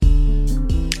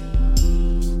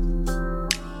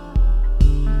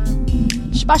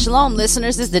Shabbat Shalom,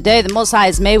 listeners. This is the day the Most High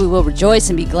has made. We will rejoice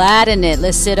and be glad in it.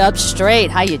 Let's sit up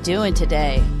straight. How you doing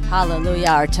today?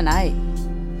 Hallelujah. Or tonight.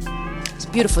 It's a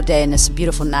beautiful day and it's a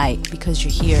beautiful night because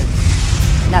you're here.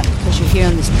 Not because you're here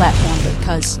on this platform, but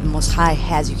because the Most High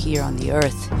has you here on the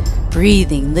earth.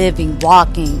 Breathing, living,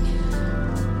 walking,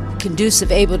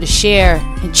 conducive, able to share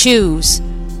and choose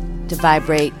to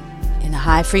vibrate in a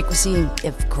high frequency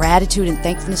of gratitude and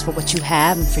thankfulness for what you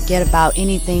have, and forget about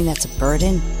anything that's a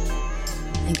burden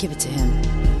and give it to Him.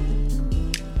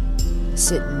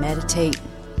 Sit and meditate.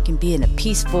 You can be in a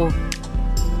peaceful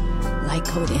light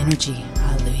code energy.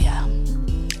 Hallelujah.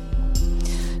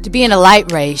 To be in a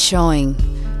light ray showing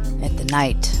at the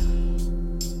night.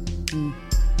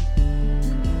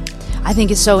 I think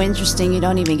it's so interesting you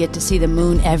don't even get to see the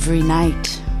moon every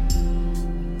night.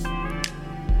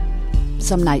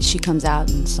 Some nights she comes out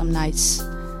and some nights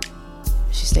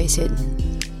she stays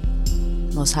hidden.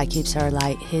 Most High keeps her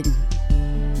light hidden.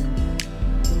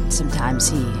 Sometimes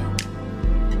He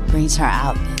brings her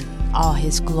out in all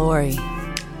His glory,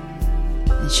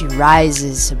 and she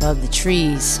rises above the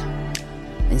trees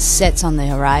and sets on the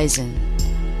horizon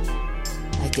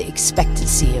like the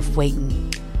expectancy of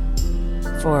waiting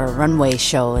for a runway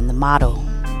show and the model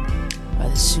or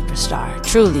the superstar.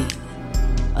 Truly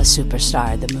a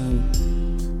superstar, the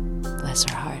moon. Bless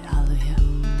her heart. Hallelujah.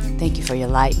 Thank you for your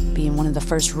light, being one of the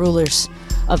first rulers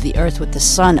of the earth with the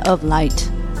sun of light.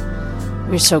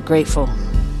 We're so grateful.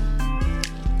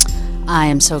 I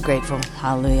am so grateful.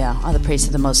 Hallelujah. All the praise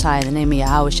to the Most High. In the name of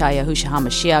Yahweh, Shai, Yahushua,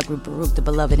 HaMashiach, Baruch, the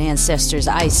beloved ancestors,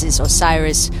 Isis,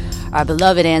 Osiris, our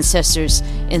beloved ancestors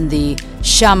in the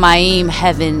Shamayim,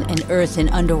 heaven and earth and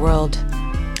underworld.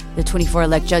 The 24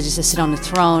 elect judges that sit on the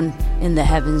throne in the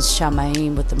heavens,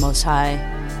 Shamayim, with the Most High.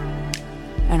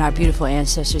 And our beautiful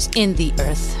ancestors in the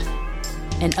earth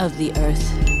and of the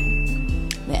earth,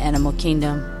 the animal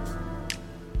kingdom.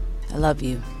 I love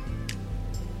you.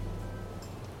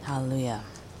 Hallelujah.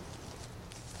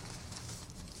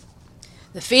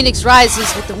 The phoenix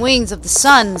rises with the wings of the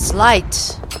sun's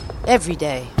light every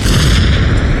day.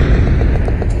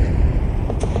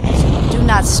 So do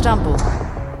not stumble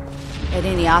at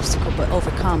any obstacle, but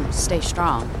overcome. Stay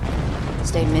strong.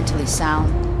 Stay mentally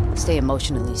sound. Stay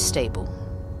emotionally stable.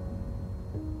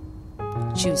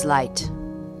 Choose light.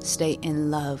 Stay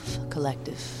in love,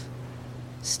 collective.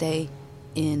 Stay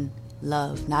in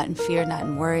love, not in fear, not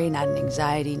in worry, not in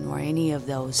anxiety, nor any of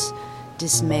those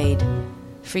dismayed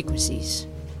frequencies.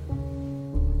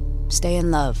 Stay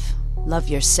in love. Love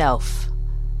yourself.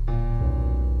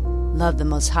 Love the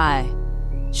Most High.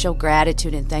 Show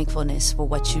gratitude and thankfulness for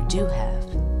what you do have.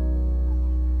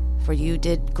 For you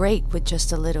did great with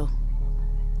just a little.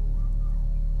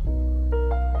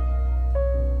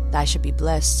 Thou should be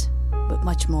blessed with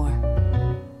much more.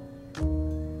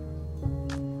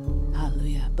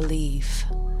 Hallelujah. Believe.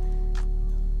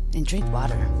 And drink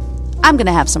water. I'm going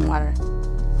to have some water.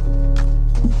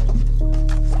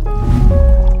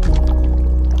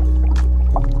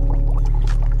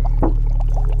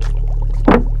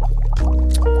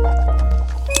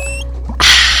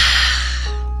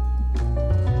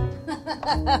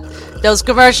 Those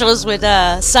commercials with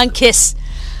Sun-Kissed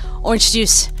orange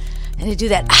juice. And they do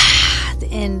that at the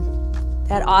end.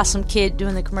 That awesome kid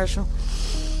doing the commercial.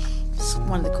 It's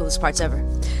one of the coolest parts ever.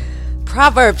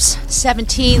 Proverbs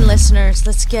 17, listeners.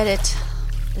 Let's get it.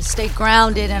 Let's stay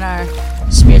grounded in our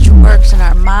spiritual works and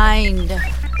our mind.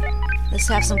 Let's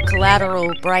have some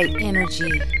collateral, bright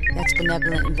energy that's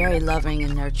benevolent and very loving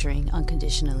and nurturing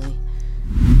unconditionally.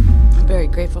 I'm very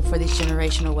grateful for these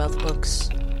generational wealth books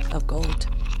of gold.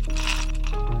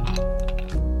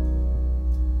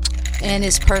 And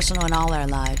it's personal in all our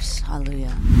lives.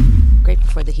 Hallelujah. Grateful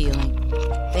for the healing.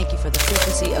 Thank you for the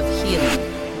frequency of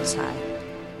healing, Most High.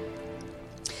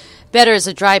 Better is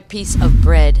a dry piece of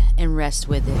bread and rest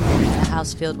with it than a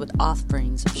house filled with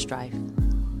offerings of strife.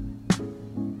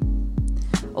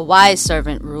 A wise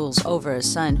servant rules over a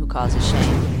son who causes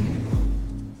shame.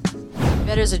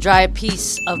 Better is a dry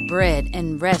piece of bread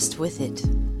and rest with it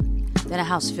than a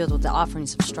house filled with the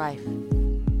offerings of strife.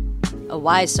 A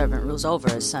wise servant rules over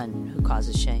a son who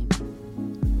causes shame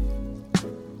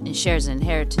and shares an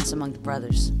inheritance among the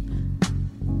brothers.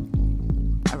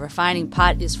 A refining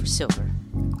pot is for silver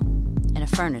and a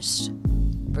furnace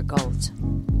for gold.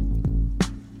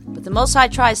 But the Most High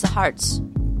tries the hearts.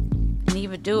 An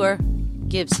evildoer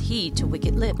gives heed to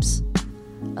wicked lips.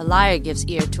 A liar gives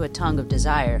ear to a tongue of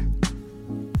desire.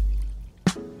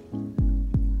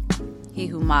 He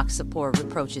who mocks the poor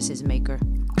reproaches his maker.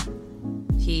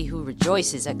 He who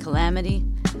rejoices at calamity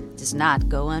does not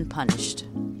go unpunished.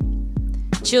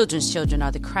 Children's children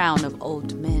are the crown of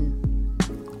old men.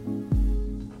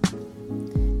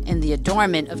 The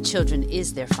adornment of children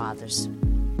is their fathers.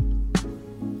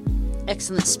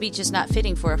 Excellent speech is not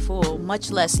fitting for a fool,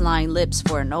 much less lying lips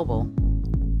for a noble.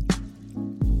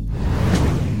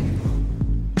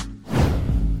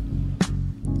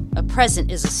 A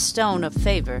present is a stone of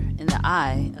favor in the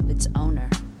eye of its owner.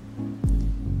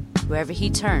 Wherever he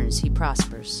turns, he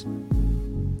prospers.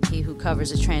 He who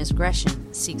covers a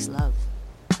transgression seeks love.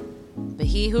 But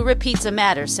he who repeats a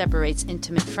matter separates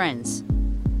intimate friends.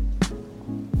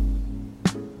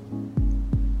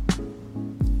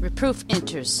 Reproof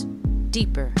enters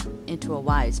deeper into a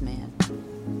wise man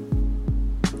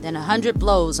than 100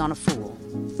 blows on a fool.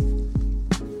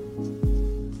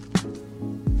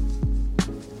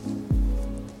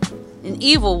 An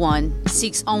evil one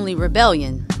seeks only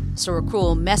rebellion, so a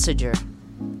cruel messenger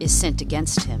is sent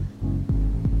against him.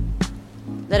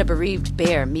 Let a bereaved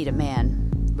bear meet a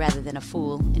man rather than a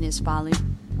fool in his folly.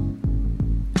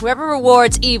 Whoever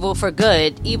rewards evil for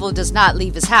good, evil does not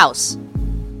leave his house.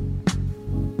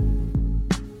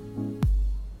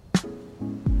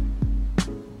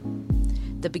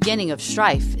 The beginning of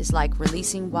strife is like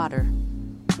releasing water.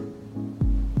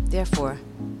 Therefore,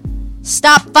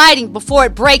 stop fighting before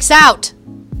it breaks out.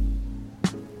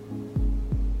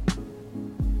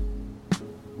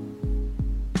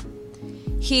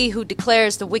 He who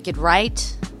declares the wicked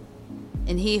right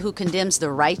and he who condemns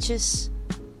the righteous,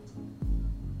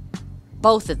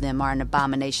 both of them are an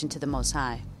abomination to the Most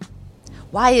High.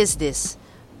 Why is this?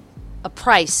 A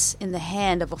price in the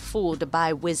hand of a fool to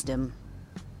buy wisdom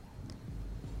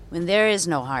when there is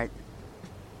no heart.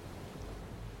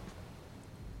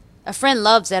 A friend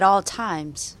loves at all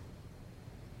times,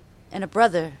 and a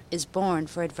brother is born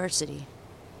for adversity.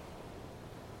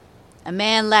 A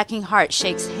man lacking heart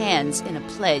shakes hands in a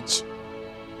pledge.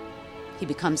 He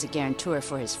becomes a guarantor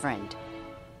for his friend.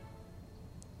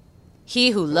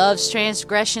 He who loves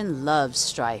transgression loves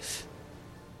strife.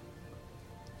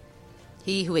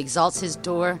 He who exalts his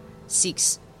door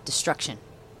seeks destruction.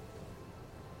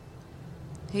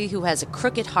 He who has a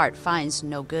crooked heart finds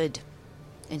no good,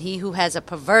 and he who has a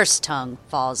perverse tongue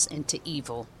falls into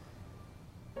evil.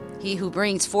 He who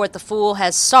brings forth a fool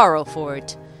has sorrow for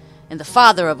it, and the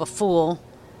father of a fool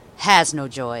has no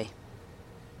joy.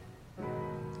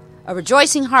 A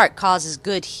rejoicing heart causes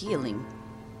good healing,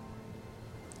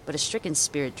 but a stricken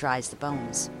spirit dries the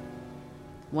bones.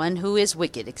 One who is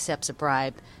wicked accepts a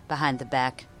bribe behind the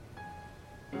back.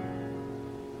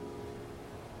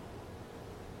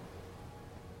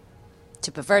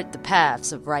 To pervert the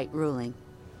paths of right ruling.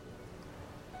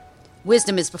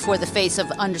 Wisdom is before the face of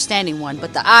the understanding one,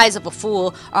 but the eyes of a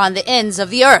fool are on the ends of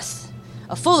the earth.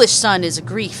 A foolish son is a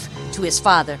grief to his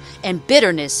father, and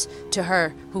bitterness to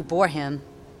her who bore him.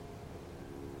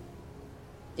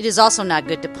 It is also not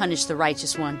good to punish the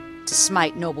righteous one, to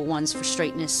smite noble ones for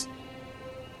straightness.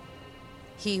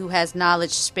 He who has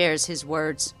knowledge spares his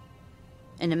words,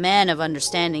 and a man of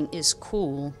understanding is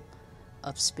cool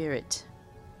of spirit.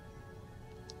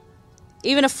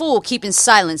 Even a fool keeping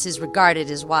silence is regarded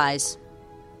as wise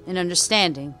and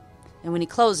understanding, and when he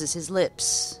closes his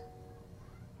lips,